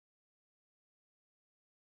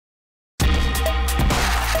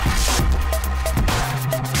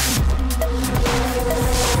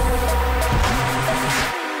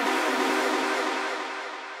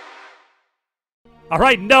All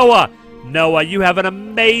right, Noah. Noah, you have an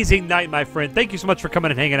amazing night, my friend. Thank you so much for coming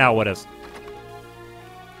and hanging out with us.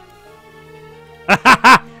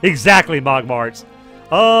 Exactly, Mogmarts.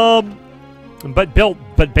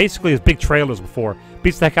 But basically as big trailers before.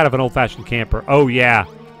 Beats the heck out of an old-fashioned camper. Oh, yeah.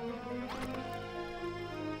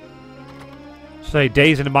 Say,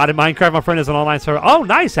 Days into modded Minecraft, my friend, is an online server. Oh,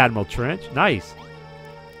 nice, Admiral Trench. Nice.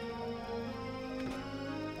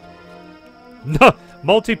 No,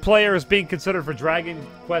 multiplayer is being considered for Dragon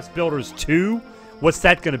Quest Builders 2. What's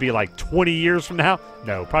that going to be, like 20 years from now?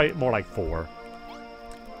 No, probably more like 4.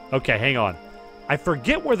 Okay, hang on. I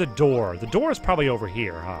forget where the door... The door is probably over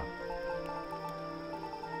here, huh?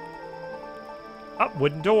 Oh,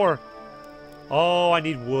 wooden door. Oh, I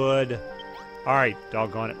need wood. All right,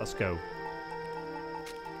 doggone it. Let's go.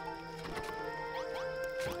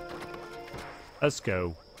 Let's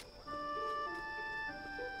go.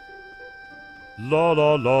 La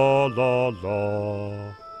la la la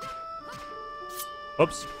la.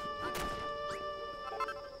 Oops.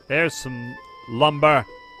 There's some lumber.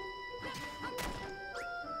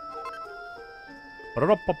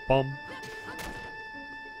 Ba-da-da-ba-bum.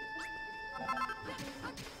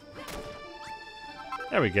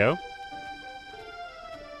 There we go.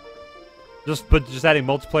 Just adding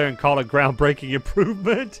multiplayer and call it groundbreaking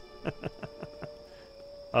improvement.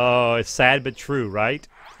 Oh, it's sad but true, right?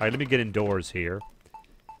 All right, let me get indoors here.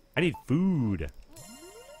 I need food.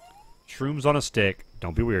 Shrooms on a stick.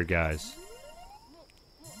 Don't be weird, guys.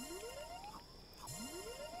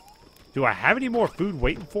 Do I have any more food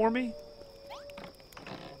waiting for me?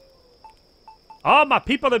 Oh, my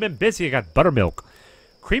people have been busy. I got buttermilk.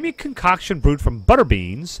 Creamy concoction brewed from butter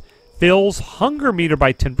beans fills hunger meter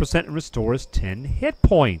by 10% and restores 10 hit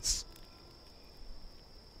points.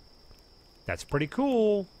 That's pretty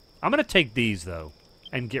cool. I'm going to take these, though,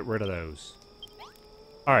 and get rid of those.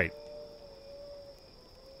 All right.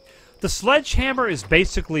 The sledgehammer is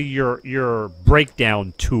basically your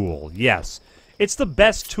breakdown tool. Yes. It's the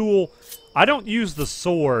best tool. I don't use the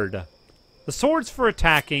sword. The sword's for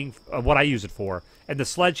attacking, what I use it for, and the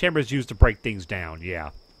sledgehammer is used to break things down. Yeah.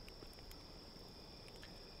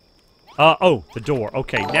 Oh, the door.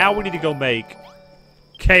 Okay, now we need to go make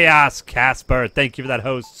Chaos Casper. Thank you for that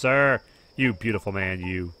host, sir. You beautiful man,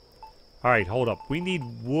 you. All right, hold up. We need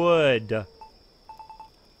wood.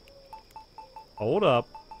 Hold up.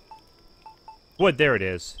 Wood, there it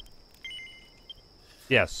is.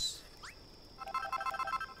 Yes.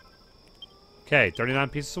 Okay, 39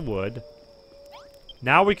 pieces of wood.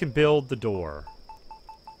 Now we can build the door.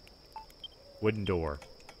 Wooden door.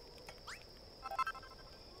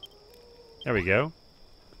 There we go.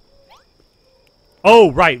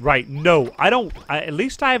 Oh, right. No, I don't... at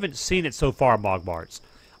least I haven't seen it so far, Mogmarts.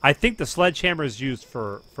 I think the sledgehammer is used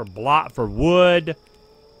for wood.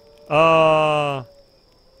 I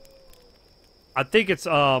think it's,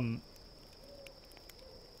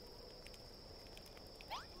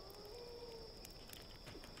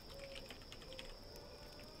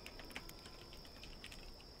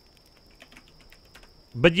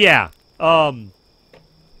 but yeah,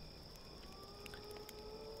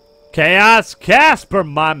 Chaos Casper,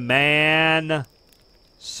 my man.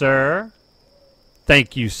 Sir,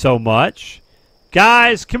 thank you so much.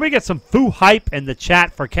 Guys, can we get some foo hype in the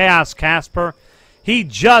chat for Chaos Casper? He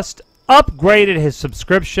just upgraded his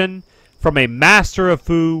subscription from a Master of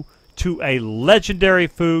Foo to a Legendary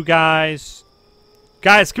Foo, guys.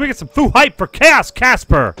 Guys, can we get some foo hype for Chaos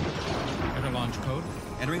Casper? Enter launch code.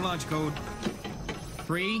 Entering launch code.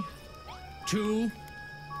 3, 2,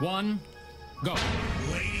 1, go.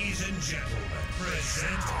 Ladies and gentlemen,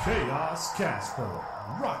 present Chaos Casper,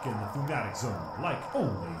 rocking the Foonatic Zone like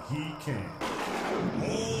only he can.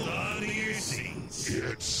 hold on to your seats.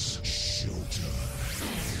 It's showtime.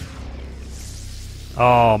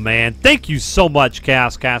 Oh, man. Thank you so much,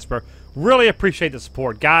 Chaos Casper. Really appreciate the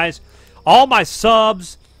support, guys. All my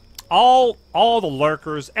subs, all the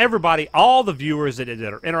lurkers, everybody, all the viewers that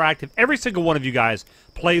are interactive, every single one of you guys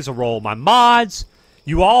plays a role. My mods,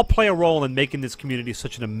 you all play a role in making this community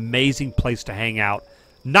such an amazing place to hang out,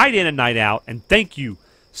 night in and night out. And thank you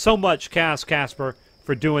so much, Chaos Casper,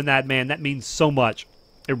 for doing that, man. That means so much.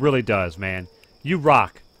 It really does, man. You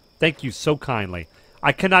rock. Thank you so kindly.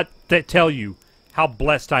 I cannot tell you how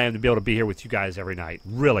blessed I am to be able to be here with you guys every night.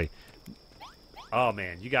 Really. Oh,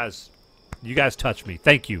 man. You guys touch me.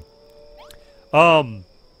 Thank you. Man.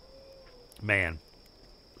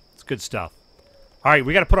 It's good stuff. All right,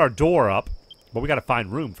 we got to put our door up, but we got to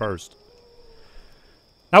find room first.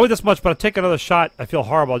 Not with this much, but I take another shot. I feel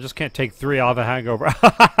horrible. I just can't take 3. I'll have a hangover.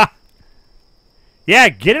 Yeah,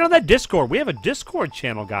 get in on that Discord. We have a Discord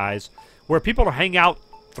channel, guys, where people are hanging out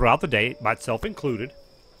throughout the day, myself included.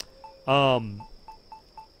 All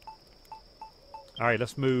right,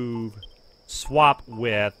 let's move. Swap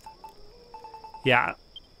with. Yeah,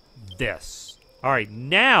 this. All right,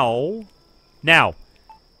 now,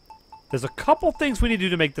 there's a couple things we need to do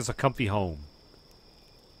to make this a comfy home.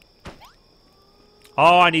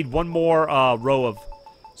 Oh, I need one more row of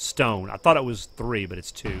stone. I thought it was 3, but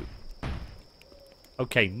it's 2.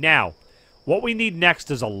 Okay, now, what we need next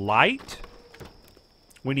is a light.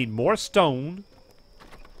 We need more stone.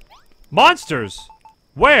 Monsters!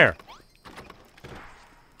 Where?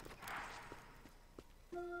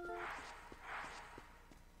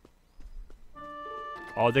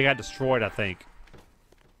 Oh, they got destroyed, I think.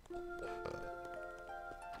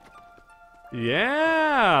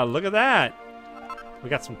 Yeah, look at that. We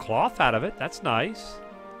got some cloth out of it. That's nice.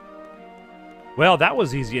 Well, that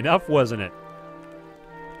was easy enough, wasn't it?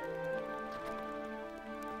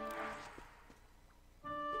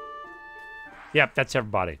 Yep, that's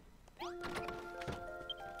everybody.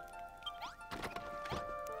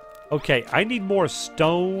 Okay, I need more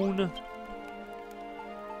stone.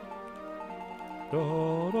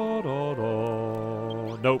 Da, da, da,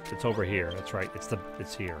 da. Nope, it's over here. That's right.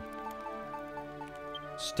 It's here.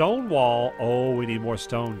 Stone wall. Oh, we need more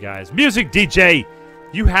stone, guys. Music DJ!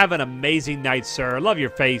 You have an amazing night, sir. Love your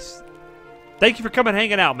face. Thank you for coming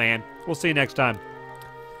hanging out, man. We'll see you next time.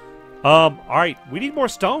 Alright. We need more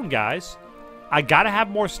stone, guys. I gotta have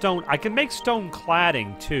more stone. I can make stone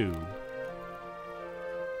cladding, too.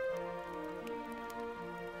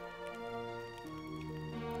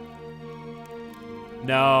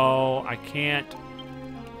 No, I can't.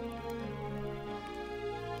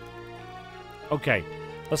 Okay.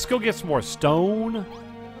 Let's go get some more stone.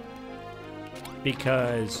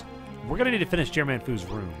 Because we're going to need to finish Jeremy Fu's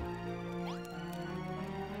room.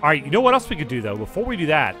 Alright, you know what else we could do, though? Before we do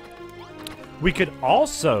that, we could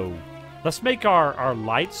also... Let's make our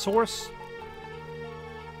light source.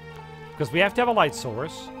 Because we have to have a light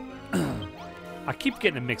source. I keep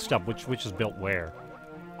getting it mixed up, which is built where.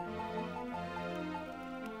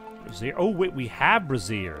 Brazier. Oh, wait, we have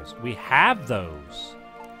braziers. We have those.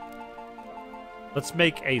 Let's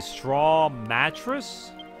make a straw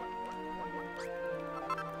mattress.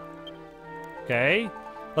 Okay.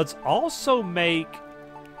 Let's also make...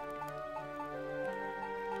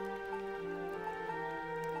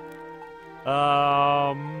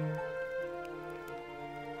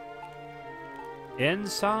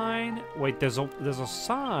 Ensign? Wait, there's a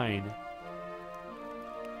sign.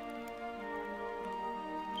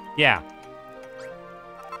 Yeah.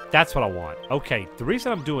 That's what I want. Okay, the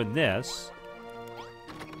reason I'm doing this...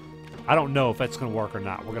 I don't know if that's going to work or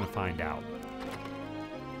not. We're going to find out.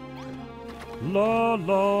 La,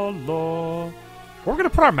 la, la. We're going to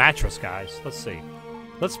put our mattress, guys. Let's see.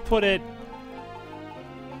 Let's put it...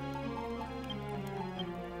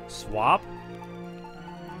 Swap.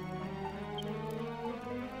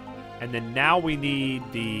 And then now we need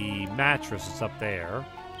the mattress that's up there.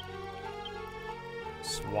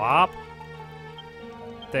 Swap.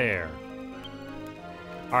 There.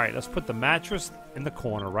 Alright, let's put the mattress in the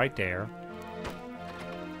corner right there.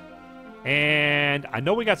 And I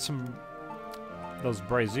know we got some... those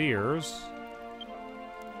braziers.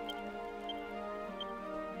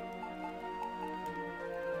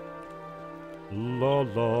 La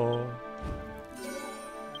la.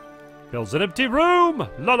 Builds an empty room!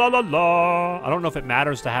 La la la la! I don't know if it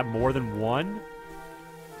matters to have more than one.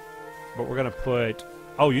 But we're gonna put...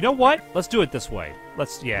 Oh, you know what? Let's do it this way.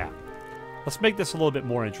 Let's make this a little bit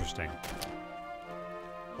more interesting.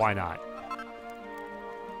 Why not?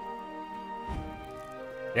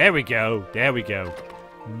 There we go. There we go.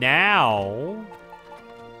 Now...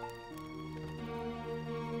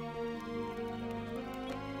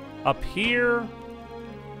 Up here...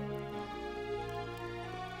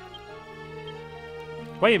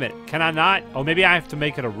 Wait a minute. Can I not? Oh, maybe I have to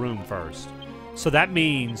make it a room first. So that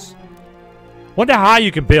means... Wonder how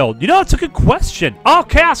you can build. You know, it's a good question. Oh,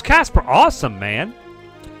 Chaos Casper. Awesome, man.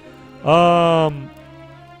 La,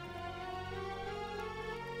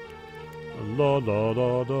 la,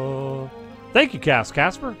 la, la. Thank you, Chaos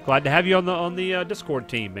Casper. Glad to have you on the Discord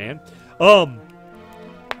team, man.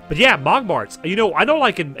 But yeah, Mogmarts. You know, I know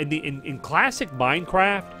like in classic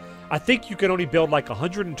Minecraft, I think you can only build like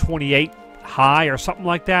 128 high or something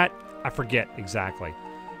like that. I forget exactly.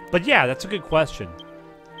 But yeah, that's a good question.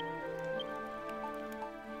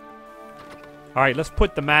 All right, let's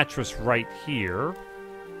put the mattress right here.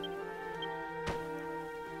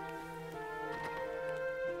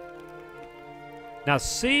 Now,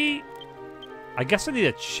 see, I guess I need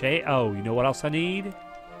a chair. Oh, you know what else I need?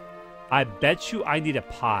 I bet you I need a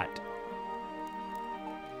pot.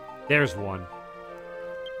 There's one.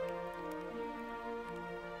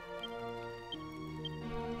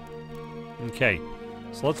 Okay.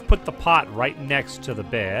 So let's put the pot right next to the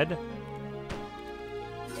bed.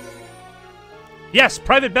 Yes,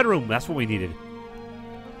 private bedroom. That's what we needed.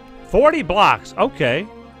 40 blocks. Okay.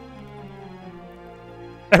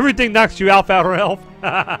 Everything knocks you out, Outer Elf.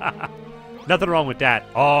 Nothing wrong with that.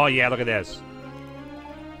 Oh, yeah, look at this.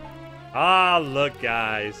 Ah, look,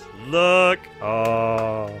 guys. Look.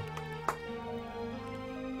 Oh.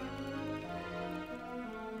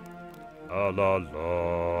 Oh, la, la.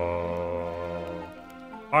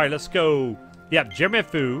 All right, let's go. Yep, Jeremy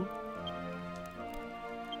Fu.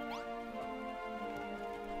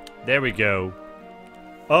 There we go.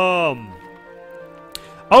 Oh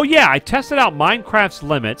yeah, I tested out Minecraft's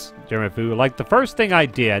limits, Jeremy Fu. Like the first thing I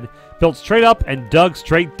did, built straight up and dug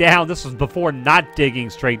straight down. This was before not digging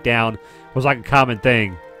straight down was like a common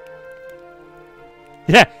thing.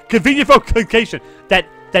 Yeah, convenient location. That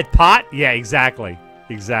pot? Yeah, exactly.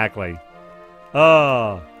 Exactly.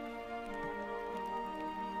 Yeah,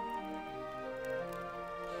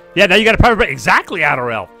 now you got a private bed. Exactly, Outer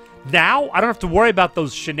Elf. Now I don't have to worry about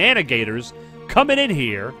those shenanigators coming in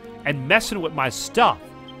here and messing with my stuff.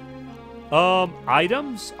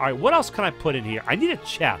 Items? Alright, what else can I put in here? I need a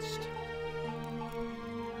chest.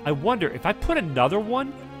 I wonder, if I put another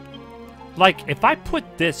one? Like, if I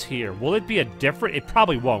put this here, will it be a different... It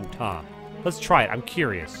probably won't, huh? Let's try it. I'm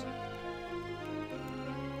curious.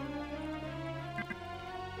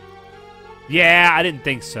 Yeah, I didn't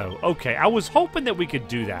think so. Okay, I was hoping that we could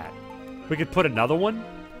do that. We could put another one.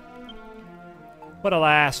 But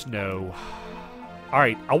alas, no.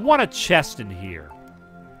 Alright, I want a chest in here.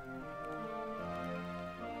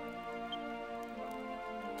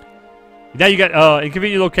 Now you got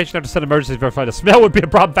inconvenient location after set emergency verify. The smell would be a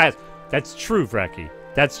problem fast. That's true, Frecky.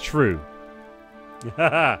 That's true.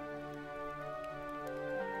 La.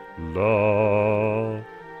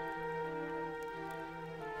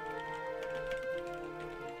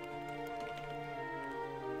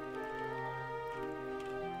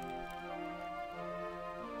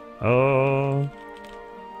 Oh.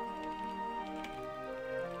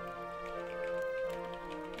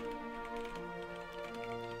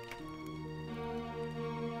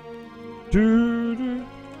 Doo-doo.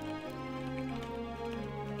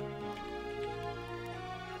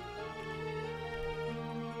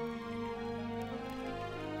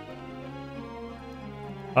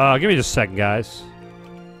 Give me just a second, guys.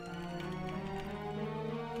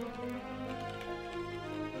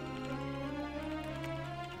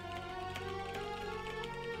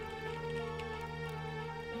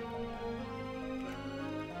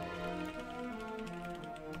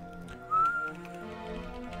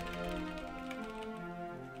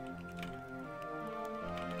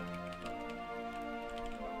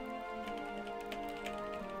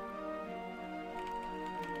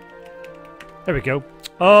 There we go.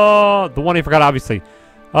 The one I forgot, obviously.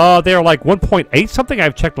 They're like 1.8 something.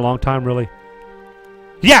 I've checked a long time, really.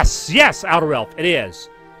 Yes, yes, Outer Elf, it is.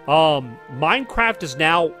 Minecraft is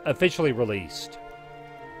now officially released.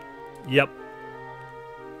 Yep.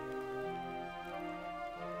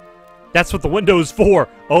 That's what the window's for.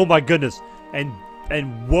 Oh my goodness.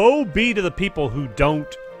 And woe be to the people who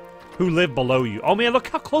live below you. Oh man, look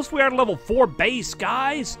how close we are to level 4 base,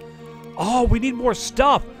 guys. Oh, we need more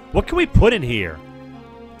stuff. What can we put in here?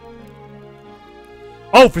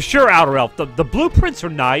 Oh, for sure, Outer Elf. The blueprints are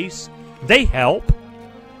nice. They help.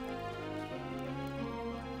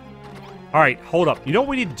 Alright, hold up. You know what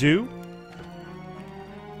we need to do?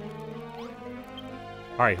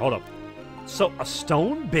 Alright, hold up. So, a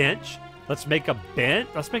stone bench. Let's make a bench.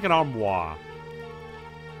 Let's make an armoire.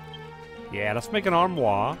 Yeah, let's make an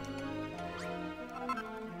armoire.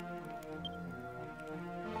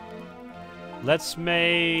 Let's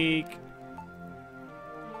make...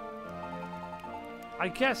 I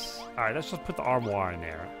guess... Alright, let's just put the armoire in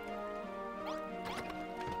there.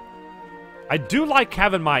 I do like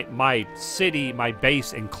having my city, my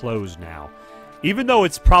base enclosed now. Even though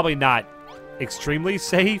it's probably not extremely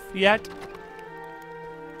safe yet.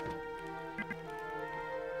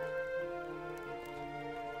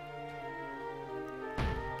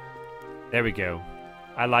 There we go.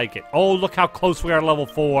 I like it. Oh, look how close we are to level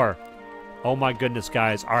 4. Oh my goodness,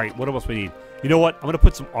 guys. Alright, what else we need? You know what? I'm going to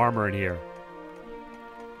put some armor in here.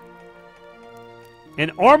 An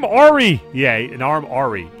armory! Yeah, an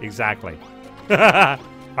armory. Exactly.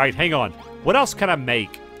 Alright, hang on. What else can I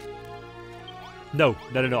make? No.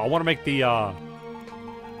 I want to make the,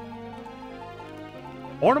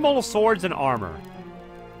 ornamental swords and armor.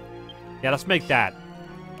 Yeah, let's make that.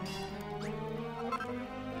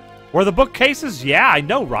 Were the bookcases? Yeah, I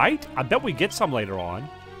know, right? I bet we get some later on.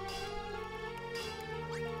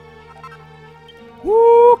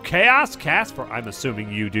 Woo! Chaos Casper. I'm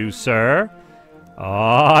assuming you do, sir.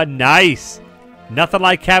 Oh, nice. Nothing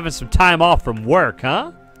like having some time off from work,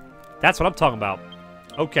 huh? That's what I'm talking about.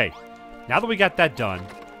 Okay. Now that we got that done,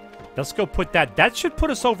 let's go put that... That should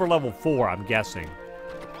put us over level 4, I'm guessing.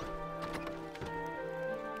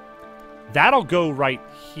 That'll go right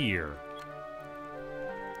here.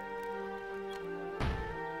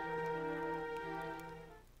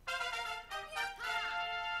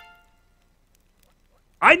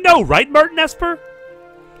 I know, right, Merton Esper?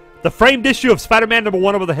 The framed issue of Spider-Man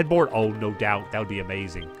 #1 over the headboard. Oh, no doubt. That would be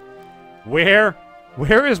amazing. Where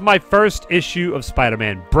is my first issue of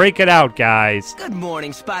Spider-Man? Break it out, guys. Good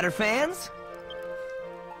morning, Spider fans.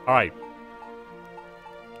 All right.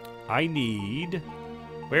 I need...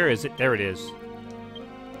 Where is it? There it is.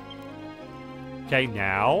 Okay,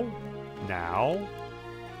 now.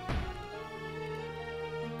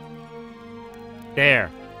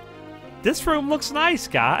 There. This room looks nice,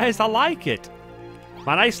 guys. I like it.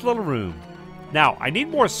 My nice little room. Now, I need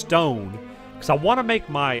more stone because I want to make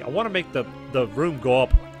the room go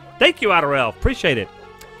up. Thank you, Outer Elf. Appreciate it.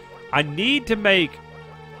 I need to make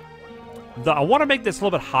I want to make this a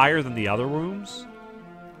little bit higher than the other rooms.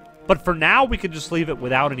 But for now, we can just leave it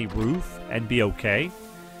without any roof and be okay.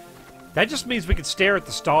 That just means we can stare at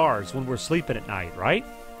the stars when we're sleeping at night, right?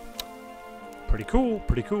 Pretty cool,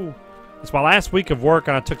 pretty cool. It's my last week of work,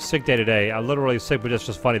 and I took sick day today. I literally sick, but it's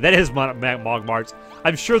just funny. That is Mogmarts.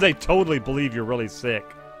 I'm sure they totally believe you're really sick.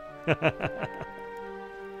 All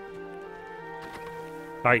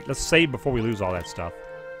right, let's save before we lose all that stuff.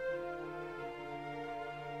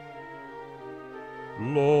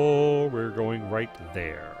 We're going right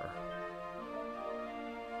there.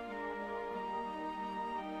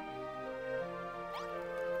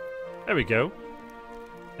 There we go.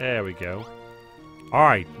 There we go. All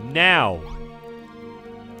right, now,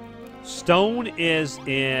 stone is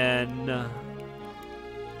in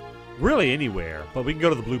really anywhere, but we can go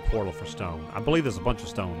to the blue portal for stone. I believe there's a bunch of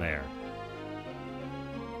stone there.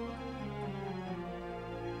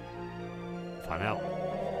 Find out.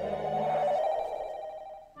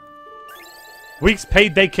 Week's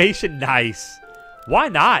paid vacation, nice. Why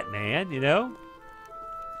not, man, you know?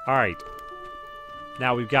 All right.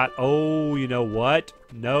 Now we've got, oh, you know what?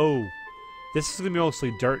 No. This is going to be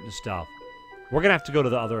mostly dirt and stuff. We're going to have to go to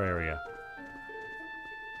the other area.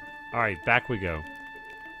 Alright, back we go.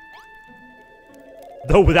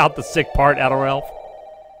 Though without the sick part, Outer Elf.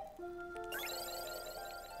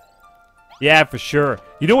 Yeah, for sure.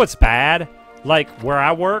 You know what's bad? Like, where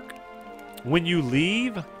I work, when you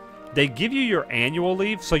leave, they give you your annual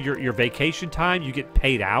leave, so your vacation time, you get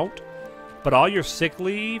paid out. But all your sick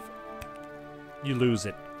leave, you lose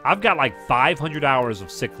it. I've got like 500 hours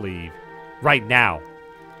of sick leave. Right now.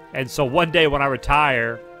 And so one day when I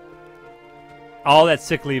retire, all that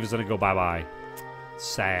sick leave is going to go bye-bye.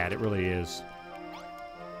 Sad. It really is.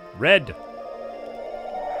 Red.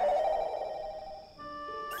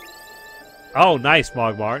 Oh, nice,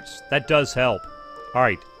 Mogmarts. That does help. All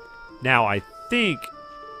right. Now, I think...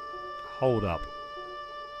 Hold up.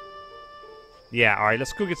 Yeah, all right.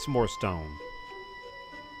 Let's go get some more stone.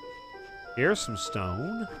 Here's some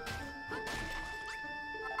stone.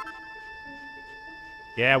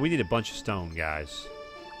 Yeah, we need a bunch of stone, guys.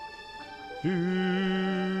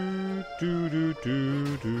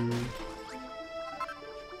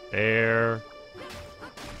 There.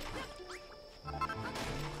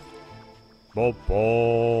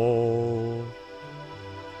 Bo-bo.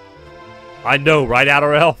 I know, right,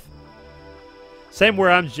 Outer Elf? Same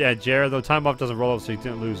where I'm at, Jared, though time off doesn't roll up so you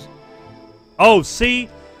didn't lose. Oh, see?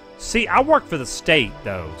 See, I work for the state,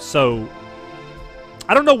 though, so...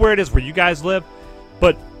 I don't know where it is where you guys live,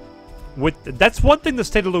 but that's one thing the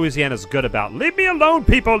state of Louisiana is good about. Leave me alone,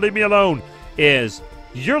 people, leave me alone. Is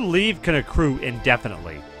your leave can accrue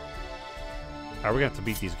indefinitely. All right, we're going to have to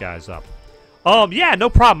beat these guys up. Yeah, no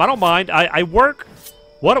problem. I don't mind. I work...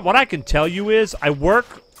 What I can tell you is I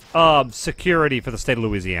work security for the state of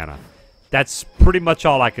Louisiana. That's pretty much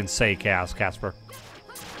all I can say, Casper.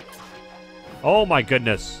 Oh, my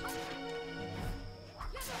goodness.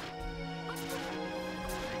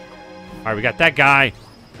 All right, we got that guy.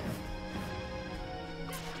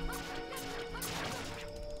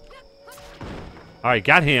 All right,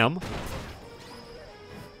 got him. All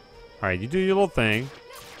right, you do your little thing.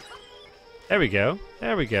 There we go.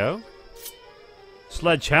 There we go.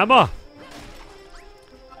 Sledgehammer.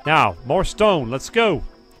 Now, more stone. Let's go.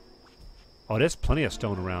 Oh, there's plenty of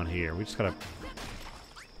stone around here. We just gotta...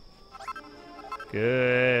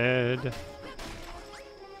 Good.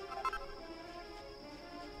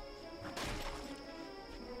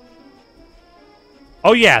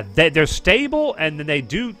 Oh yeah, they're stable, and then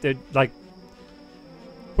they're like,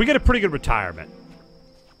 we get a pretty good retirement.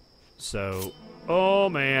 So, oh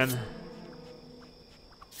man.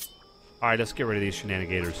 All right, let's get rid of these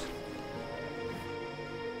shenanigators.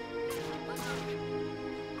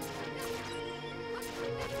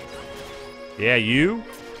 Yeah, you.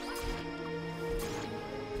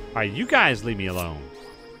 All right, you guys leave me alone.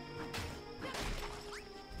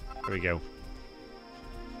 There we go.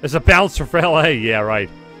 There's a bouncer for LA. Yeah, right.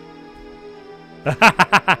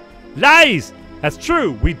 Nice! That's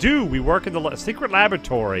true. We do. We work in the secret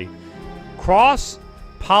laboratory.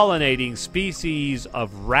 Cross-pollinating species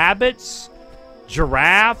of rabbits,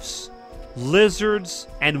 giraffes, lizards,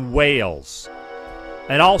 and whales.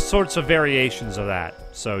 And all sorts of variations of that.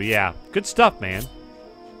 So, yeah. Good stuff, man.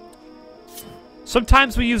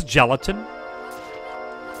 Sometimes we use gelatin.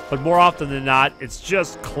 But more often than not, it's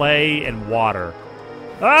just clay and water.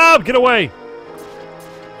 Oh, get away!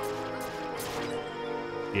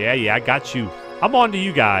 Yeah, I got you. I'm on to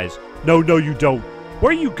you guys. No, you don't.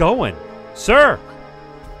 Where are you going? Sir!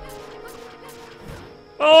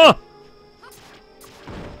 Oh!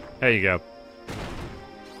 There you go.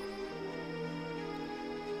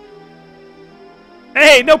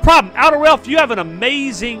 Hey, no problem. Outer Ralph, you have an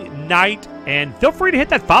amazing night. And feel free to hit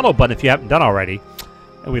that follow button if you haven't done already.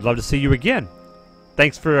 And we'd love to see you again.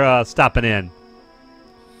 Thanks for stopping in.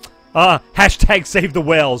 Hashtag save the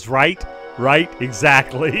whales, right? Right?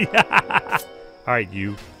 Exactly. Alright,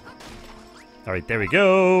 you. Alright, there we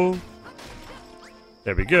go.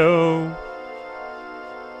 There we go.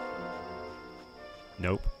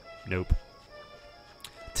 Nope.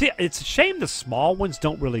 See, it's a shame the small ones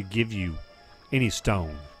don't really give you any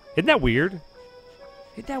stone. Isn't that weird?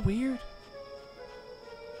 Isn't that weird?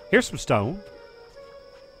 Here's some stone.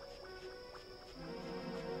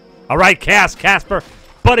 Alright, Casper.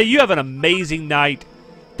 Buddy, you have an amazing night.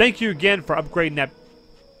 Thank you again for upgrading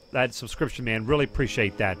that subscription, man. Really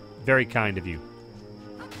appreciate that. Very kind of you.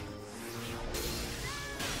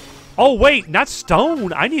 Oh, wait, not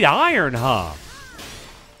stone. I need iron, huh?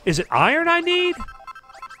 Is it iron I need?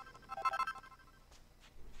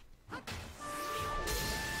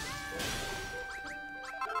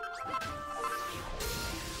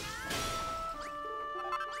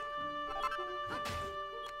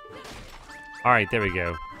 All right, there we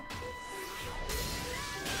go.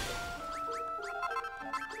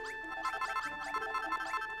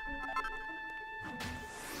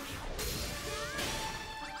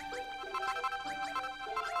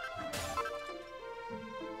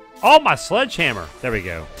 Oh, my sledgehammer. There we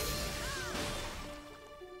go.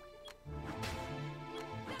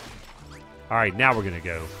 All right, now we're going to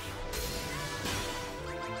go.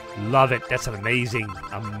 Love it. That's an amazing,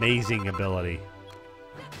 amazing ability.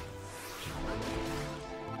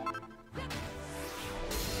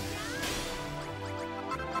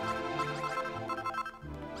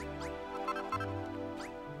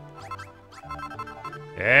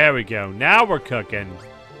 There we go. Now we're cooking.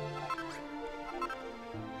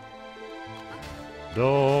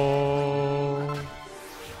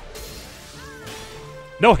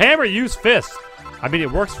 No hammer, use fist. I mean,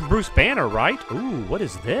 it works for Bruce Banner, right? Ooh, what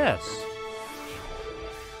is this?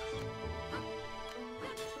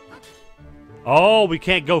 Oh, we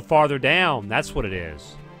can't go farther down. That's what it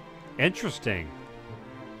is. Interesting.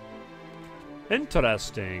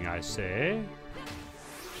 Interesting, I say.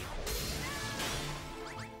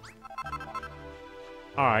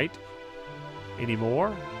 All right. Any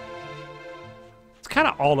more? It's kind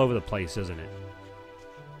of all over the place, isn't it?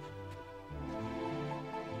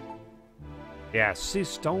 Yeah, see,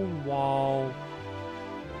 stone wall.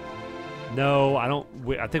 No, I don't.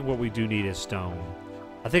 I think what we do need is stone.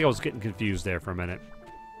 I think I was getting confused there for a minute.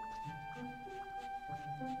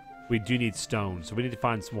 We do need stone, so we need to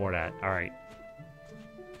find some more of that. All right.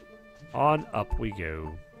 On up we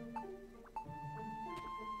go.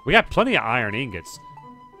 We got plenty of iron ingots.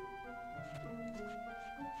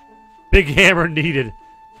 Big hammer needed.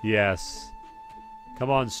 Yes. Come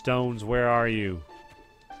on, stones. Where are you?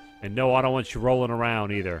 And no, I don't want you rolling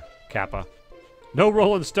around either, Kappa. No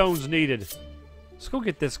rolling stones needed. Let's go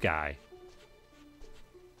get this guy.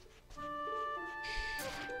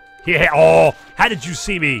 Yeah. Oh, how did you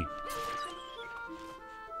see me?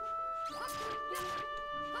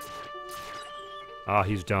 Oh,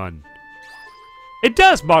 he's done. It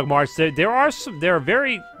does, Mogmarch.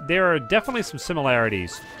 There are definitely some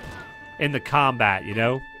similarities in the combat, you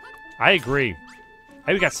know? I agree.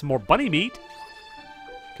 Hey, we got some more bunny meat.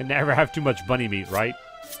 Can never have too much bunny meat, right?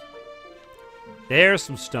 There's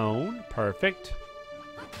some stone. Perfect.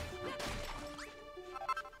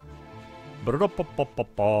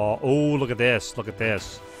 Oh, look at this. Look at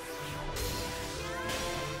this.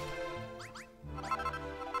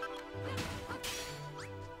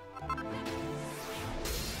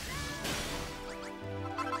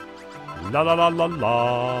 La la la la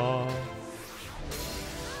la.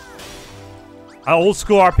 An old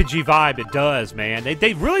school RPG vibe, it does, man.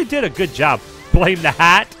 They really did a good job. Blame the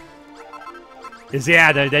hat.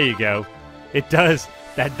 Yeah, there you go. It does.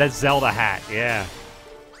 That Zelda hat, yeah.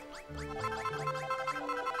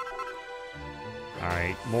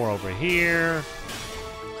 Alright, more over here.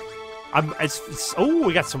 Oh,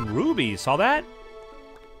 we got some rubies. Saw that?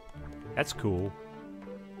 That's cool.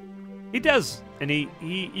 He does, and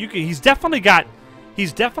he's definitely got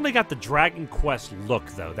the Dragon Quest look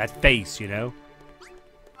though. That face, you know.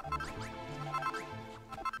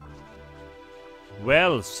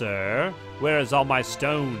 Well, sir, where is all my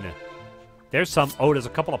stone? There's some. Oh, there's a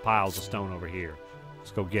couple of piles of stone over here.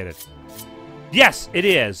 Let's go get it. Yes, it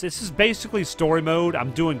is. This is basically story mode.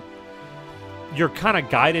 You're kind of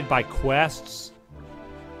guided by quests.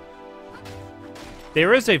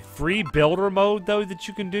 There is a free builder mode though that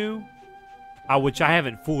you can do, which I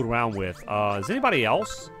haven't fooled around with. Has anybody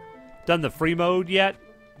else done the free mode yet?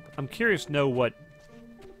 I'm curious to know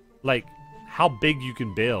how big you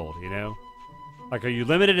can build, you know? Like, are you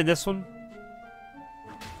limited in this one?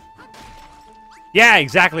 Yeah,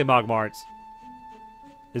 exactly, Mogmarts.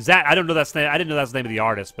 Is that... I don't know that's name. I didn't know that's the name of the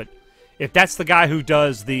artist, but if that's the guy who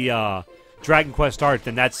does the Dragon Quest art,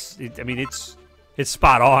 then that's... I mean, it's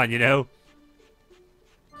spot on, you know?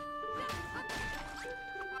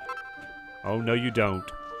 Oh, no, you don't.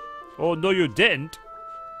 Oh, no, you didn't.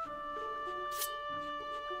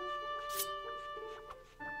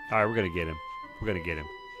 All right, we're going to get him. We're going to get him.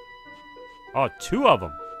 Oh, 2 of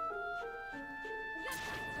them.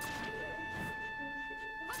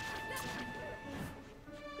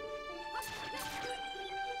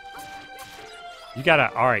 You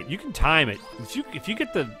gotta, all right, you can time it. If you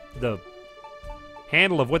get the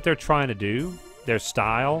handle of what they're trying to do, their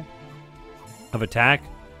style of attack.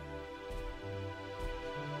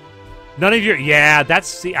 None of your, yeah,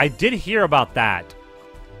 I did hear about that.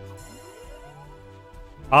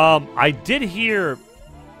 I did hear,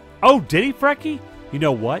 oh, did he, Frecky? You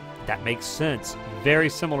know what? That makes sense. Very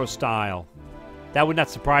similar style. That would not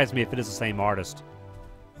surprise me if it is the same artist.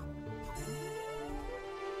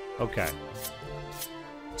 Okay.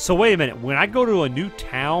 So wait a minute. When I go to a new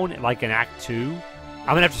town, like in Act 2, I'm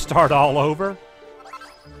going to have to start all over?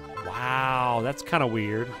 Wow, that's kind of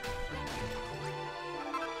weird.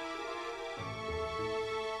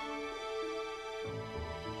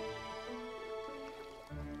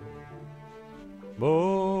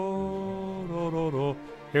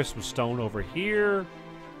 Here's some stone over here.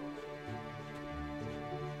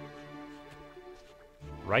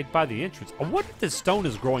 Right by the entrance. I wonder if this stone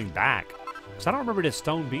is growing back. Because I don't remember this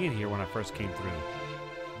stone being here when I first came through.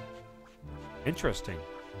 Interesting.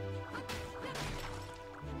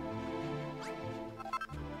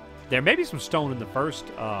 There may be some stone in the first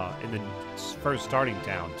starting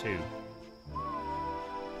town too.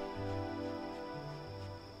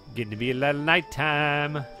 Getting to be a little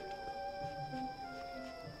nighttime.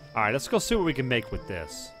 All right, let's go see what we can make with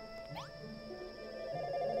this.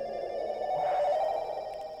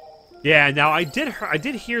 Yeah, now I did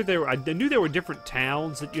hear I knew there were different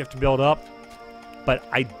towns that you have to build up, but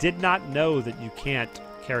I did not know that you can't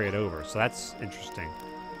carry it over. So that's interesting.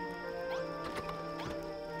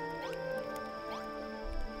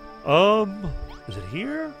 Is it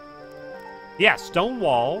here? Yeah, stone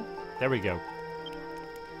wall. There we go.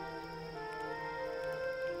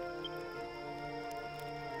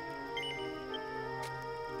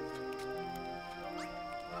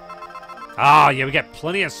 Ah, yeah, we got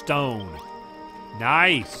plenty of stone.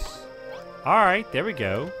 Nice. All right, there we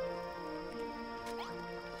go.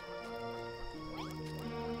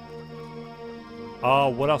 Oh,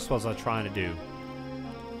 what else was I trying to do?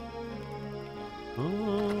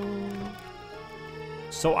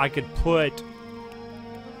 So I could put...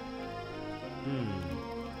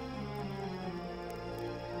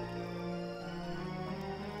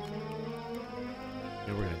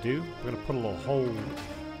 What we're going to do? We're going to put a little hole...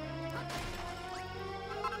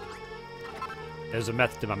 There's a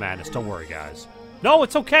method to my madness. Don't worry, guys. No,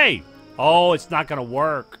 it's okay. Oh, it's not going to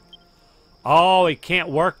work. Oh, it can't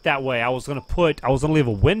work that way. I was going to leave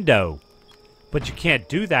a window. But you can't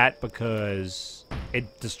do that because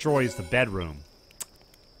it destroys the bedroom.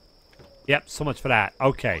 Yep, so much for that.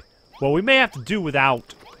 Okay. Well, we may have to do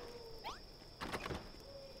without...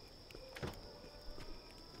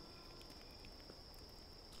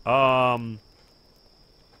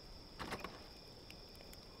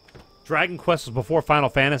 Dragon Quest was before Final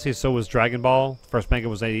Fantasy, so was Dragon Ball. First manga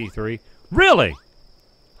was 83. Really?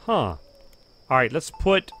 Huh. Alright, let's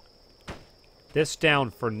put this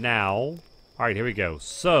down for now. Alright, here we go.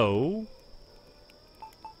 So...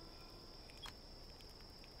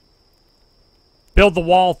 build the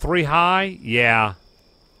wall 3 high? Yeah.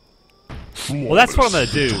 Well, that's what I'm going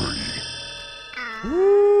to do.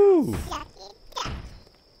 Woo!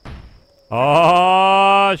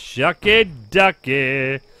 Oh, shucky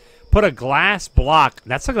ducky. Put a glass block.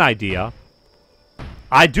 That's a good idea.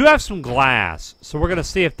 I do have some glass, so we're going to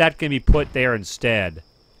see if that can be put there instead.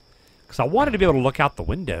 Because I wanted to be able to look out the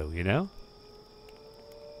window, you know?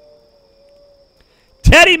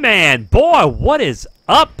 Teddy Man! Boy, what is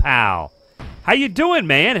up, pal? How you doing,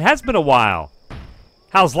 man? It has been a while.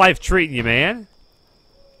 How's life treating you, man?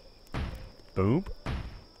 Boom.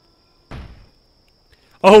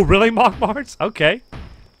 Oh, really, Mockmarts? Okay.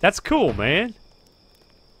 That's cool, man.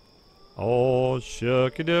 Oh,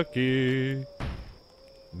 shucky ducky.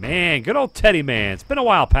 Man, good old Teddy Man. It's been a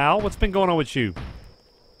while, pal. What's been going on with you?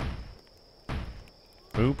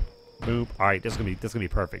 Boop, boop. All right, this is gonna be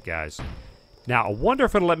perfect, guys. Now, I wonder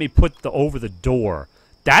if it'll let me put the over the door.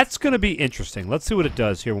 That's gonna be interesting. Let's see what it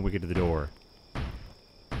does here when we get to the door.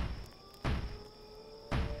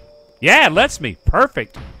 Yeah, it lets me.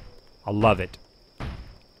 Perfect. I love it.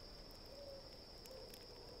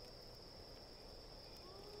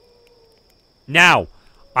 Now,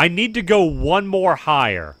 I need to go one more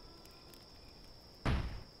higher.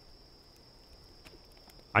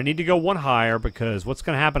 I need to go one higher because what's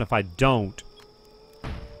going to happen if I don't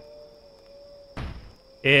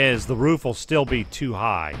is the roof will still be too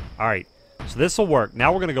high. All right, so this will work.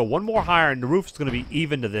 Now we're going to go one more higher and the roof's going to be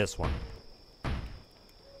even to this one.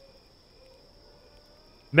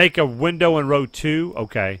 Make a window in row 2.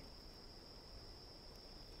 Okay.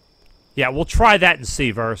 Yeah, we'll try that and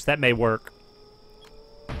see, Verse. That may work.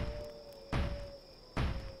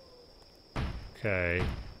 Okay.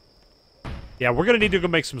 Yeah, we're going to need to go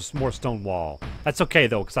make some more stone wall. That's okay,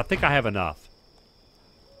 though, because I think I have enough.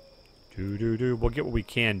 We'll get what we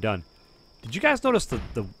can done. Did you guys notice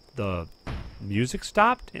the music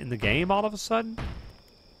stopped in the game all of a sudden?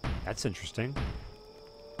 That's interesting.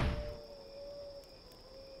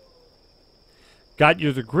 Got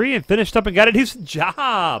your degree and finished up and got a decent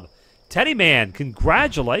job. Teddy Man,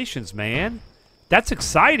 congratulations, man. That's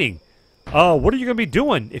exciting. What are you going to be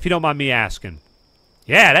doing, if you don't mind me asking?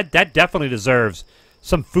 Yeah, that definitely deserves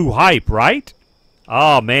some foo hype, right?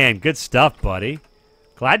 Oh, man, good stuff, buddy.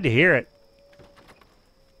 Glad to hear it.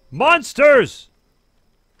 Monsters!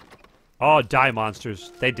 Oh, die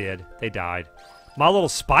monsters. They did. They died. My little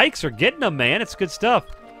spikes are getting them, man. It's good stuff.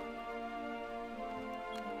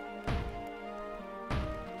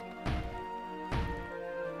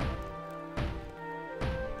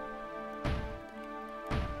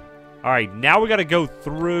 Alright, now we gotta go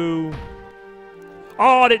through...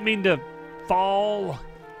 Oh, I didn't mean to fall.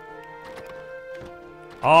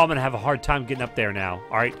 Oh, I'm gonna have a hard time getting up there now.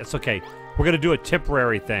 Alright, that's okay. We're gonna do a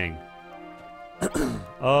temporary thing.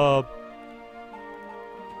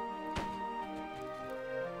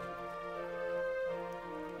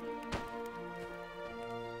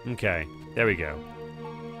 Okay, there we go.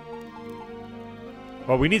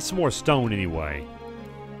 Well, we need some more stone anyway.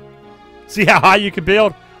 See how high you can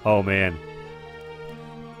build? Oh, man.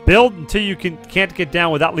 Build until you can't get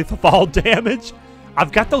down without lethal fall damage.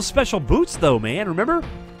 I've got those special boots, though, man. Remember?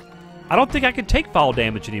 I don't think I can take fall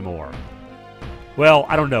damage anymore. Well,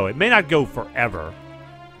 I don't know. It may not go forever.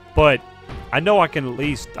 But I know I can at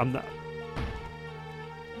least... I'm not...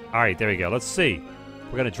 Alright, there we go. Let's see.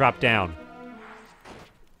 We're going to drop down.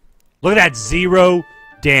 Look at that. 0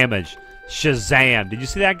 damage. Shazam. Did you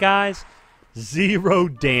see that, guys? 0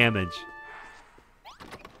 damage.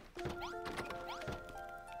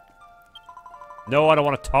 No, I don't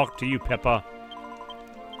want to talk to you, Peppa.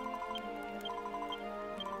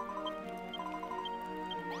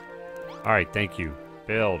 Alright, thank you.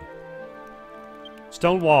 Build.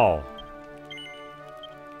 Stone wall.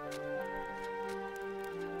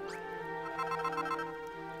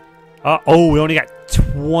 Oh, we only got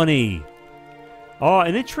 20. Oh,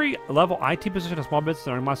 an entry level IT position of small business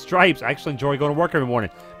earning my stripes. I actually enjoy going to work every morning.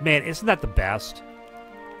 Man, isn't that the best?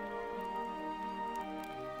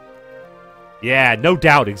 Yeah, no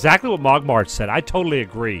doubt. Exactly what Mogmart said. I totally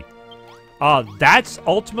agree. That's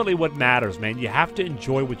ultimately what matters, man. You have to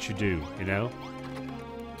enjoy what you do, you know?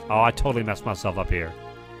 Oh, I totally messed myself up here.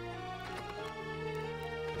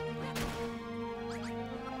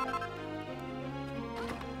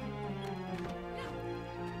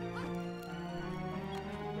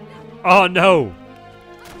 Oh, no.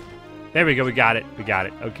 There we go. We got it. We got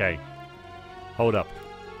it. Okay. Hold up.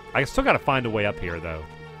 I still got to find a way up here, though.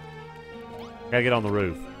 Gotta get on the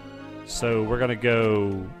roof. So we're gonna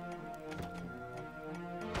go...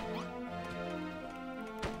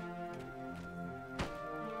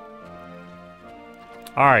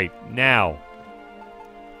 Alright, now.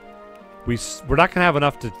 We're not gonna have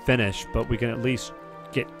enough to finish, but we can at least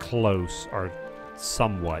get close, or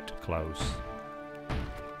somewhat close.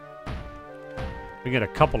 We get a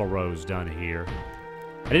couple of rows done here.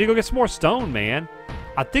 I need to go get some more stone, man.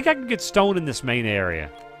 I think I can get stone in this main area.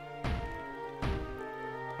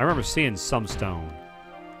 I remember seeing some stone.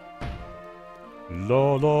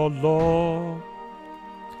 La la la.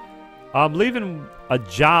 I'm leaving a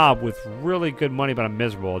job with really good money, but I'm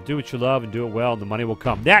miserable. Do what you love and do it well, and the money will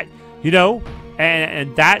come. That, you know,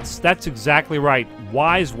 and that's exactly right.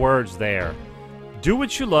 Wise words there. Do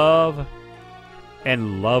what you love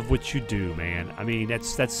and love what you do, man. I mean,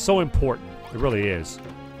 that's so important. It really is.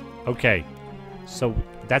 Okay, so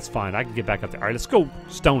that's fine. I can get back up there. All right, let's go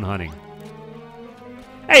stone hunting.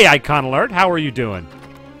 Hey, Icon Alert, how are you doing?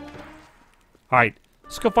 All right,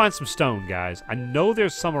 let's go find some stone, guys. I know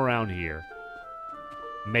there's some around here.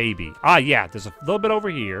 Maybe. Ah, yeah, there's a little bit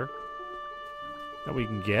over here that we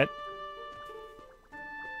can get.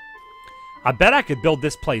 I bet I could build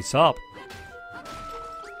this place up.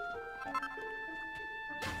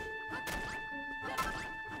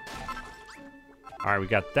 All right, we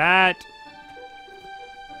got that.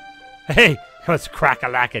 Hey, it's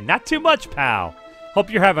crack-a-lackin'. Not too much, pal.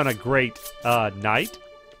 Hope you're having a great night.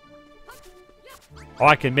 Oh,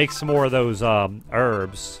 I can make some more of those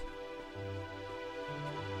herbs.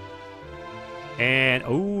 And,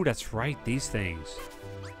 oh, that's right, these things.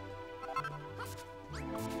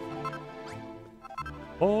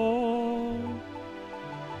 Oh.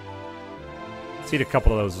 Let's eat a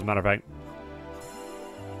couple of those, as a matter of fact.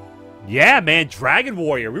 Yeah, man, Dragon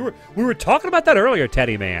Warrior. We were talking about that earlier,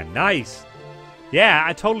 Teddy, man. Nice. Yeah,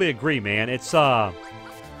 I totally agree, man. It's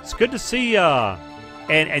good to see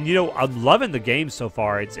and you know, I'm loving the game so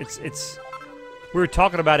far. It's we were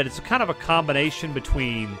talking about it. It's kind of a combination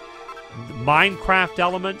between Minecraft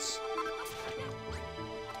elements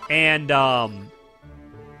and the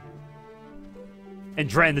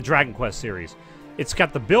Dragon Quest series. It's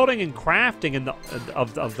got the building and crafting and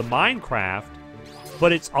of the Minecraft,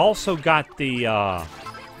 but it's also got the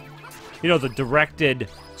you know, the directed,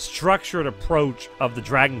 structured approach of the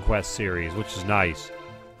Dragon Quest series, which is nice.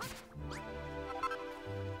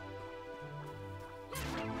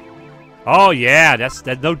 Oh yeah, that's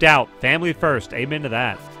no doubt. Family first. Amen to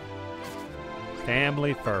that.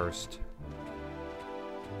 Family first.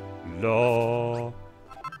 Law. All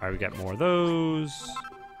right, we got more of those.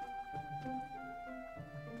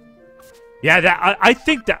 Yeah, I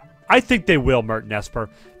think they will, Merton Esper.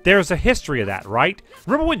 There's a history of that, right?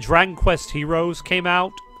 Remember when Dragon Quest Heroes came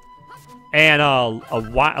out, and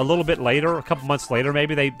a little bit later, a couple months later,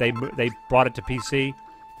 maybe they brought it to PC.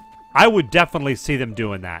 I would definitely see them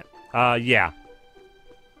doing that. Yeah.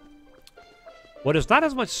 Well, there's not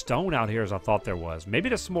as much stone out here as I thought there was. Maybe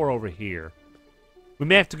there's some more over here. We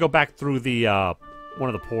may have to go back through the one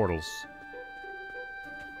of the portals.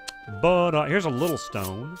 But here's a little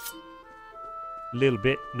stone. Little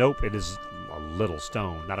bit. Nope, it is a little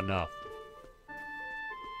stone. Not enough.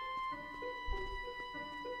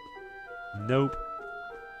 Nope.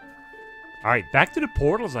 Alright, back to the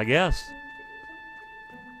portals, I guess.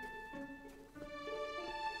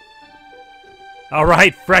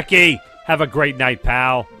 Alright, Frecky. Have a great night,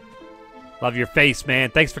 pal. Love your face,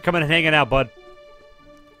 man. Thanks for coming and hanging out, bud.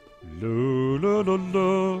 La, la, la,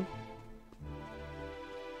 la.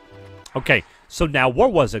 Okay, so now where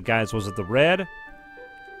was it, guys? Was it the red?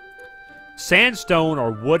 Sandstone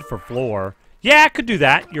or wood for floor. Yeah, I could do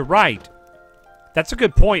that. You're right. That's a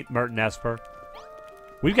good point, Merton Esper.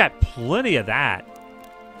 We've got plenty of that.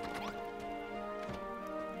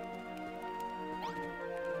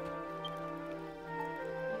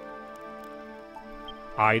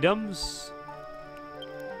 Items.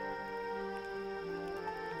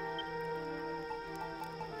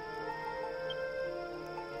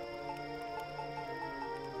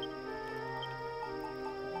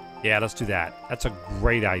 Yeah, let's do that. That's a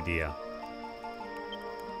great idea.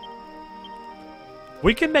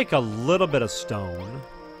 We can make a little bit of stone.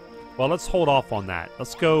 Well, let's hold off on that.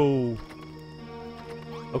 Let's go...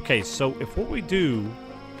 Okay, so if what we do...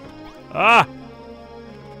 Ah!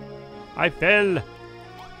 I fell!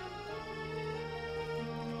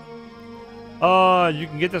 You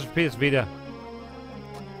can get this for PS Vita.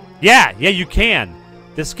 Yeah, you can.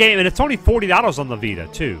 This game, and it's only $40 on the Vita,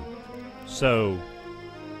 too. So...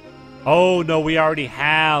 Oh, no, we already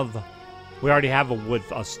have a wood...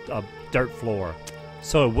 dirt floor,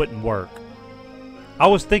 so it wouldn't work. I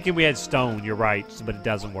was thinking we had stone, you're right, but it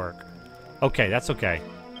doesn't work. Okay, that's okay.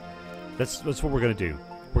 That's what we're going to do.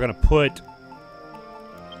 We're going to put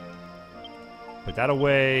that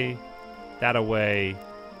away, that away.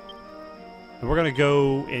 And we're going to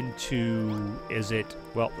go into,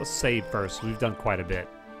 well, let's save first. We've done quite a bit.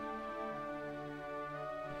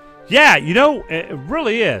 Yeah, you know, it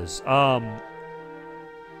really is. You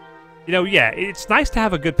know, yeah, it's nice to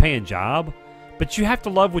have a good paying job, but you have to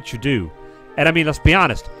love what you do. And I mean, let's be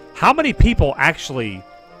honest, how many people actually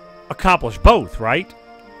accomplish both, right?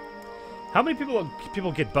 How many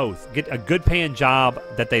people get both? Get a good paying job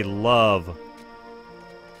that they love.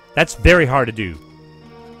 That's very hard to do.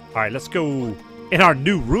 All right, let's go in our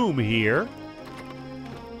new room here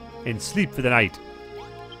and sleep for the night.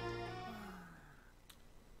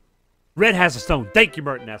 Red has a stone. Thank you,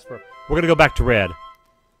 Merton Esper. We're going to go back to Red.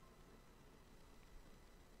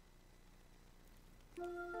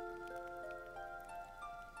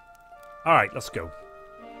 All right, let's go.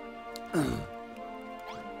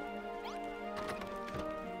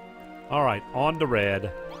 All right, on to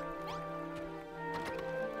Red.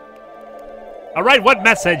 All right, what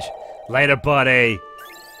message? Later, buddy.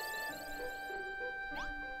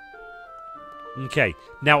 Okay,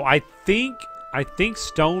 now I think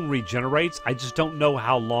stone regenerates. I just don't know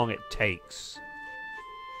how long it takes.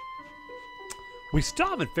 We still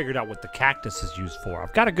haven't figured out what the cactus is used for.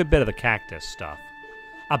 I've got a good bit of the cactus stuff.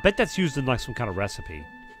 I bet that's used in like some kind of recipe.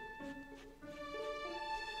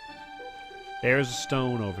 There's a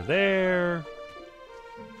stone over there.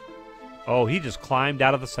 Oh, he just climbed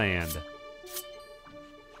out of the sand.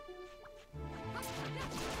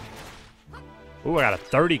 Ooh, I got a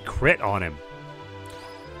 30 crit on him.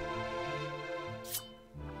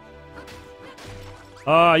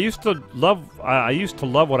 I used to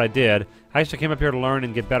love what I did. I used to came up here to learn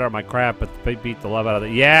and get better at my craft, but they beat the love out of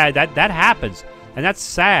it. Yeah, that happens. And that's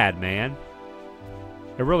sad, man.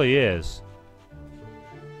 It really is.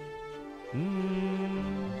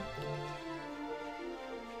 Boop.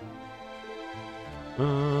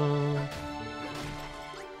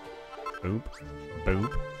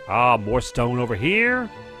 Boop. Ah, more stone over here.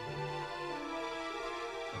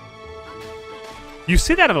 You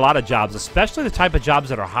see that in a lot of jobs, especially the type of jobs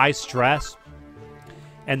that are high stress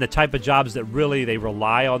and the type of jobs that really they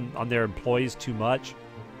rely on their employees too much.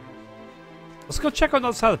 Let's go check on the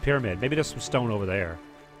other side of the pyramid. Maybe there's some stone over there.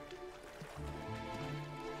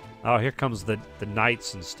 Oh, here comes the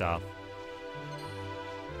knights and stuff.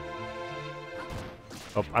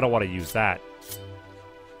 Oh, I don't want to use that. I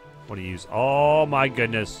want to use... Oh, my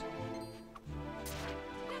goodness.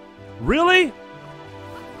 Really?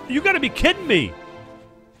 You gotta be kidding me.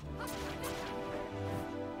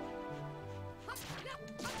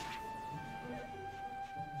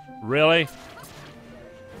 Really?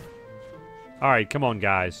 Alright, come on,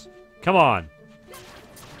 guys. Come on.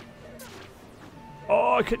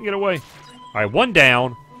 Oh, I couldn't get away. Alright, one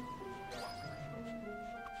down.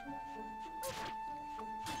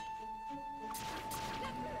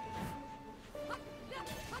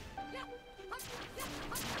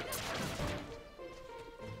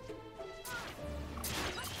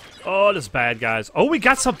 Oh, this is bad, guys. Oh, we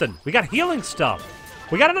got something. We got healing stuff.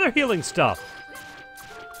 We got another healing stuff.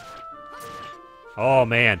 Oh,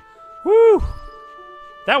 man. Whew.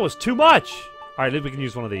 That was too much. All right, maybe we can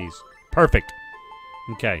use one of these. Perfect.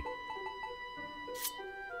 Okay.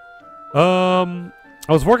 I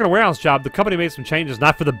was working a warehouse job. The company made some changes,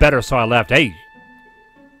 not for the better, so I left. Hey.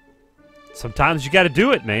 Sometimes you got to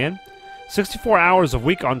do it, man. 64 hours a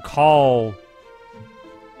week on call.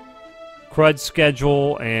 Crud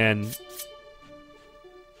schedule and...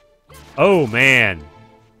 Oh, man.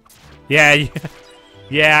 Yeah,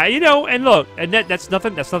 yeah, you know, and look, and that's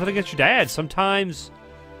nothing against your dad. Sometimes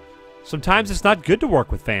it's not good to work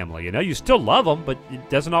with family, you know? You still love them, but it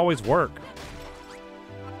doesn't always work.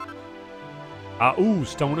 Ooh,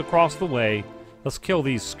 stone across the way. Let's kill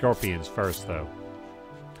these scorpions first, though.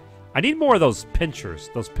 I need more of those pinchers.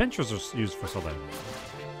 Those pinchers are used for something.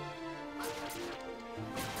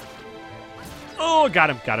 Oh, got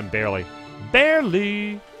him barely.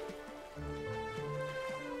 Barely.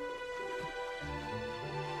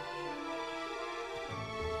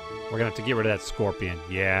 We're gonna have to get rid of that scorpion.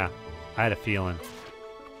 Yeah, I had a feeling.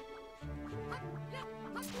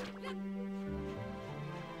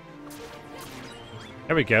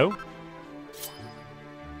 There we go.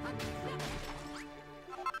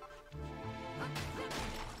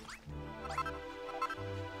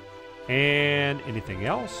 And anything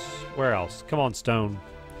else? Where else? Come on, stone.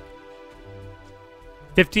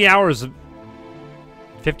 50 hours a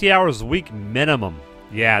week minimum.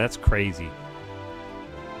 Yeah, that's crazy.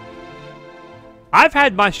 I've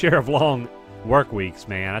had my share of long work weeks,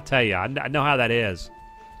 man. I tell you, I know how that is.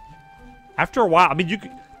 After a while, I mean,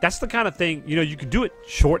 that's the kind of thing, you know, you can do it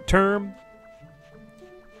short term.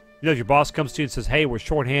 You know, if your boss comes to you and says, hey, we're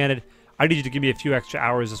shorthanded. I need you to give me a few extra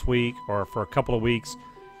hours this week or for a couple of weeks.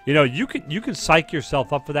 You know, you can psych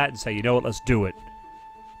yourself up for that and say, you know what, let's do it.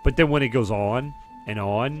 But then when it goes on,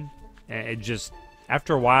 and it just,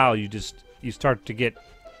 after a while, you start to get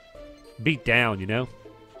beat down, you know?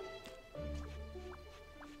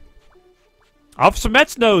 Officer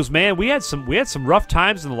Metz knows, man. We had some rough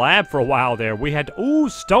times in the lab for a while there. We had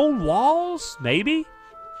stone walls, maybe?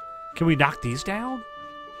 Can we knock these down?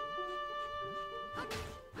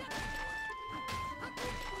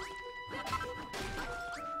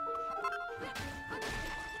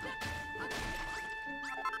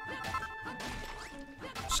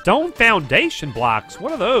 Stone foundation blocks.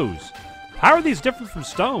 What are those? How are these different from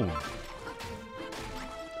stone?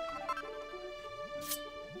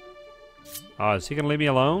 Is he going to leave me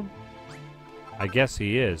alone? I guess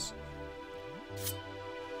he is.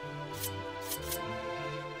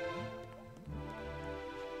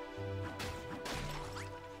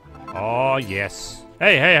 Oh, yes.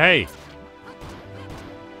 Hey, hey, hey.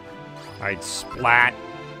 Alright, splat.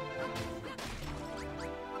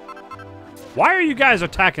 Why are you guys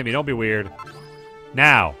attacking me? Don't be weird.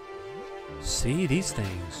 Now. See these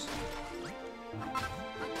things.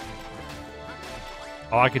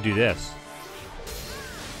 Oh, I could do this.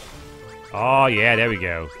 Oh, yeah, there we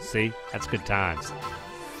go. See? That's good times.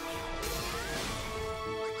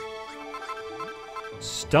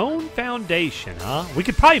 Stone foundation, huh? We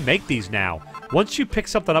could probably make these now. Once you pick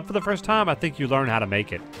something up for the first time, I think you learn how to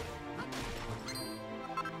make it.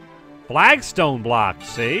 Flagstone blocks,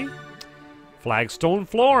 see? Flagstone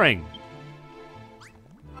flooring.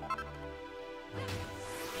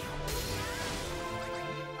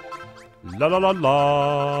 La la la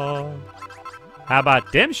la. How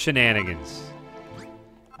about them shenanigans?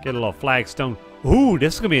 Get a little flagstone. Ooh,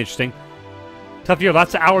 this is going to be interesting. Tough year,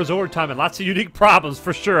 lots of hours overtime and lots of unique problems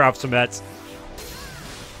for sure, Officer Metz.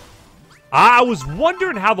 I was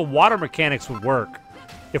wondering how the water mechanics would work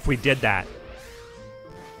if we did that.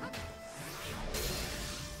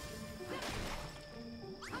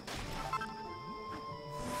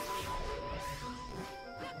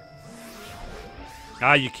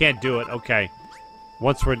 Ah, you can't do it. Okay.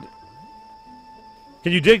 Once we're...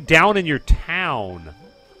 Can you dig down in your town?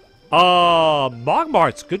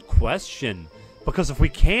 Mogmart's good question. Because if we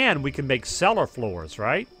can make cellar floors,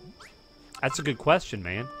 right? That's a good question,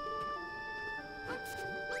 man.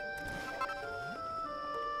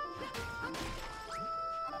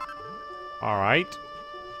 Alright.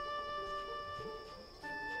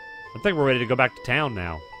 I think we're ready to go back to town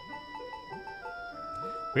now.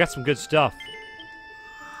 We got some good stuff.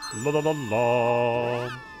 La la la la.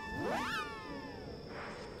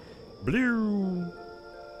 Blue.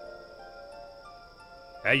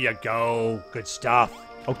 There you go. Good stuff.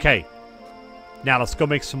 Okay. Now let's go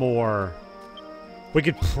make some more. We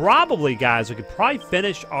could probably, guys,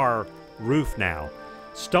 finish our roof now.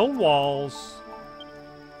 Stone walls.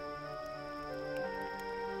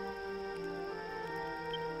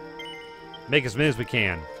 Make as many as we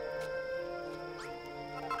can.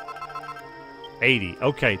 80.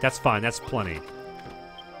 Okay, that's fine. That's plenty.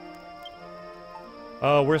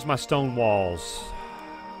 Where's my stone walls?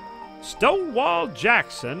 Stonewall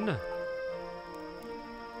Jackson.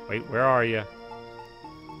 Wait, where are you?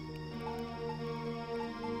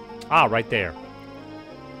 Ah, right there.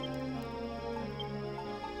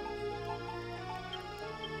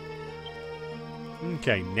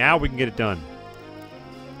 Okay, now we can get it done.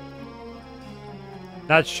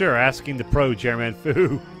 Not sure. Asking the pro, Chairman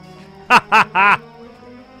Fu.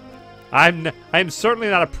 I'm certainly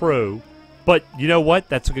not a pro, but you know what?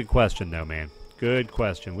 That's a good question, though, man. Good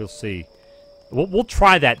question. We'll see. We'll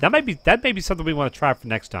try that. That may be something we want to try for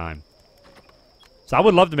next time. So I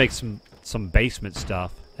would love to make some basement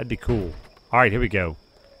stuff. That'd be cool. All right, here we go.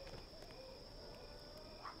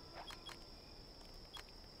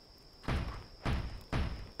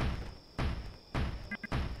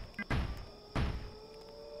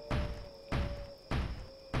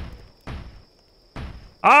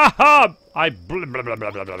 Aha! Blah, blah, blah,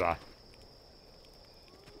 blah, blah, blah.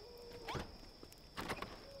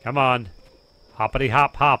 Come on. Hoppity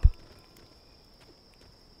hop hop.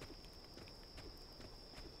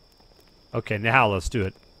 Okay, now let's do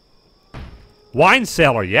it. Wine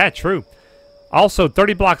cellar. Yeah, true. Also,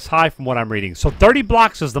 30 blocks high from what I'm reading. So 30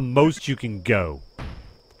 blocks is the most you can go.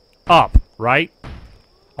 Up, right?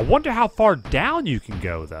 I wonder how far down you can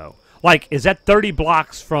go, though. Like, is that 30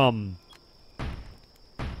 blocks from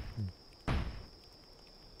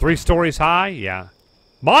 3 stories high? Yeah.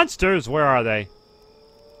 Monsters, where are they?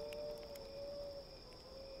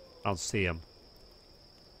 I don't see them.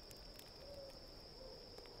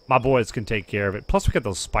 My boys can take care of it. Plus, we got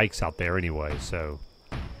those spikes out there anyway, so.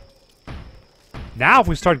 Now, if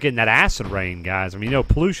we start getting that acid rain, guys, I mean, you know,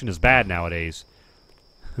 pollution is bad nowadays.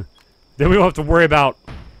 Then we don't have to worry about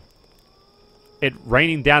it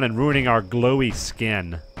raining down and ruining our glowy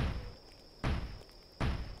skin.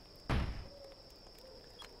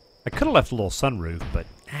 I could have left a little sunroof, but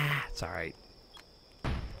it's alright.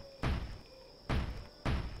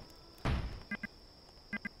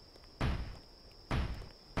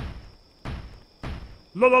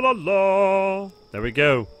 La la la la. There we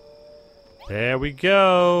go. There we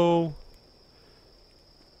go.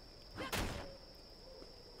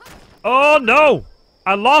 Oh no!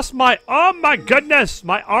 I lost my... Oh my goodness!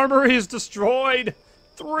 My armory is destroyed!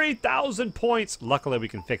 3,000 points! Luckily we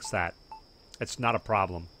can fix that. It's not a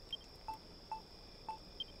problem.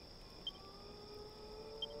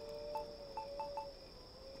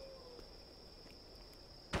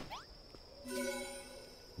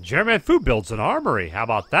 Jeremy Fu builds an armory. How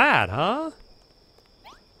about that, huh?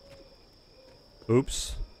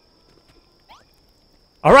 Oops.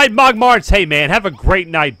 All right, Mogmarts. Hey, man. Have a great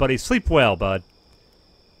night, buddy. Sleep well, bud.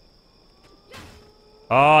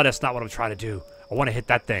 Oh, that's not what I'm trying to do. I want to hit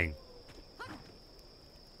that thing.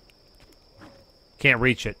 Can't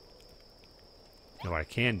reach it. You know what I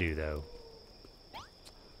can do, though?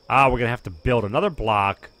 Ah, we're going to have to build another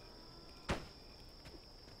block.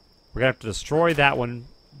 We're going to have to destroy that one.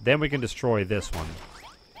 Then we can destroy this one.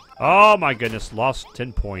 Oh, my goodness. Lost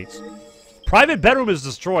 10 points. Private bedroom is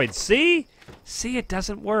destroyed. See? See, it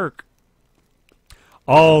doesn't work.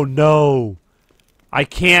 Oh, no. I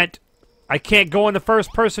can't go in the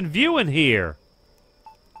first-person view in here.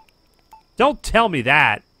 Don't tell me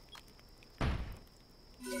that.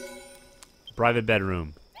 Private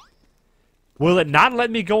bedroom. Will it not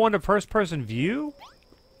let me go into first-person view?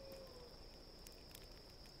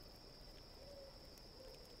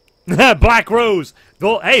 Black Rose.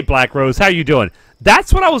 Hey, Black Rose, how you doing?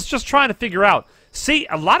 That's what I was just trying to figure out. See,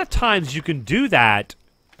 a lot of times you can do that,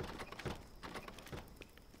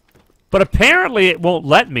 but apparently it won't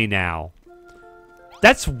let me now.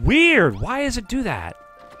 That's weird. Why does it do that?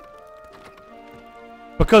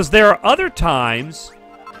 Because there are other times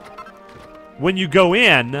when you go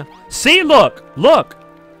in. See, look, look.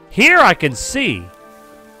 Here I can see.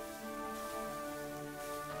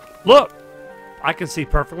 Look. I can see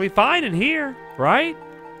perfectly fine in here, right?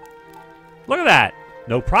 Look at that.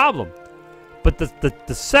 No problem. But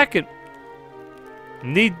the second...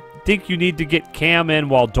 Think you need to get cam in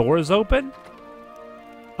while doors open?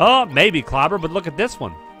 Oh, maybe, Clobber, but look at this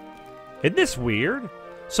one. Isn't this weird?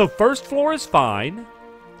 So first floor is fine.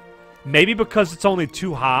 Maybe because it's only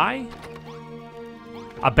too high?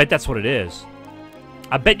 I bet that's what it is.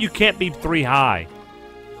 I bet you can't be 3 high.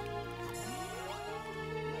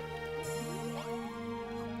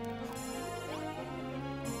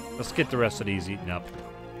 Let's get the rest of these eaten up.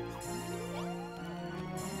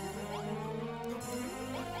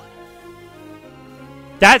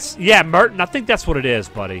 That's, yeah, Merton, I think that's what it is,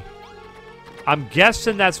 buddy. I'm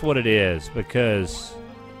guessing that's what it is, because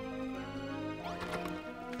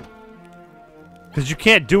you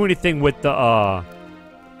can't do anything with the,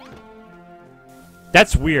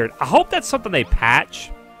 That's weird. I hope that's something they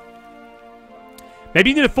patch.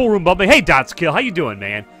 Maybe you need a full room bubbly. Hey, Dotskill, how you doing,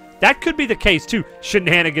 man? That could be the case, too.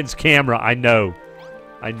 Shenanigans camera, I know.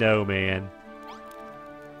 I know, man.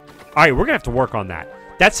 Alright, we're going to have to work on that.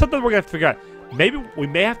 That's something we're going to have to figure out. Maybe we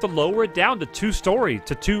may have to lower it down to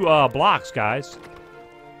 2 blocks, guys.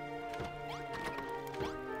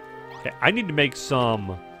 Okay, I need to make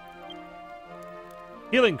some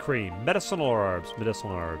healing cream. Medicinal herbs.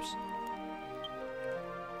 Medicinal herbs.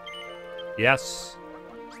 Yes.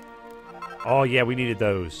 Oh, yeah, we needed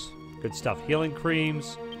those. Good stuff. Healing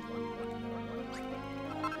creams.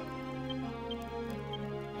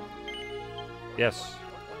 Yes.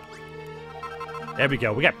 There we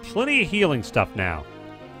go. We got plenty of healing stuff now.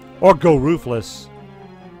 Or go roofless.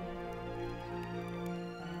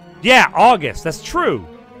 Yeah, August. That's true.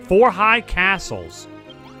 4 high castles.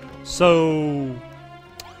 So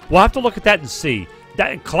we'll have to look at that and see.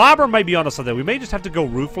 That Clobber may be onto something. We may just have to go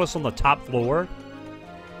roofless on the top floor.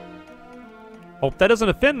 Hope that doesn't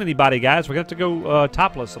offend anybody, guys. We're going to have to go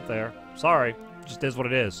topless up there. Sorry. Just is what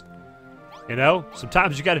it is. You know?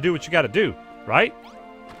 Sometimes you got to do what you got to do. Right?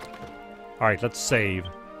 Alright, let's save.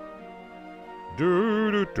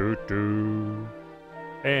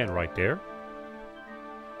 And right there.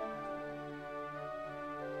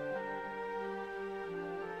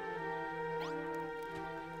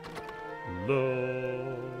 love.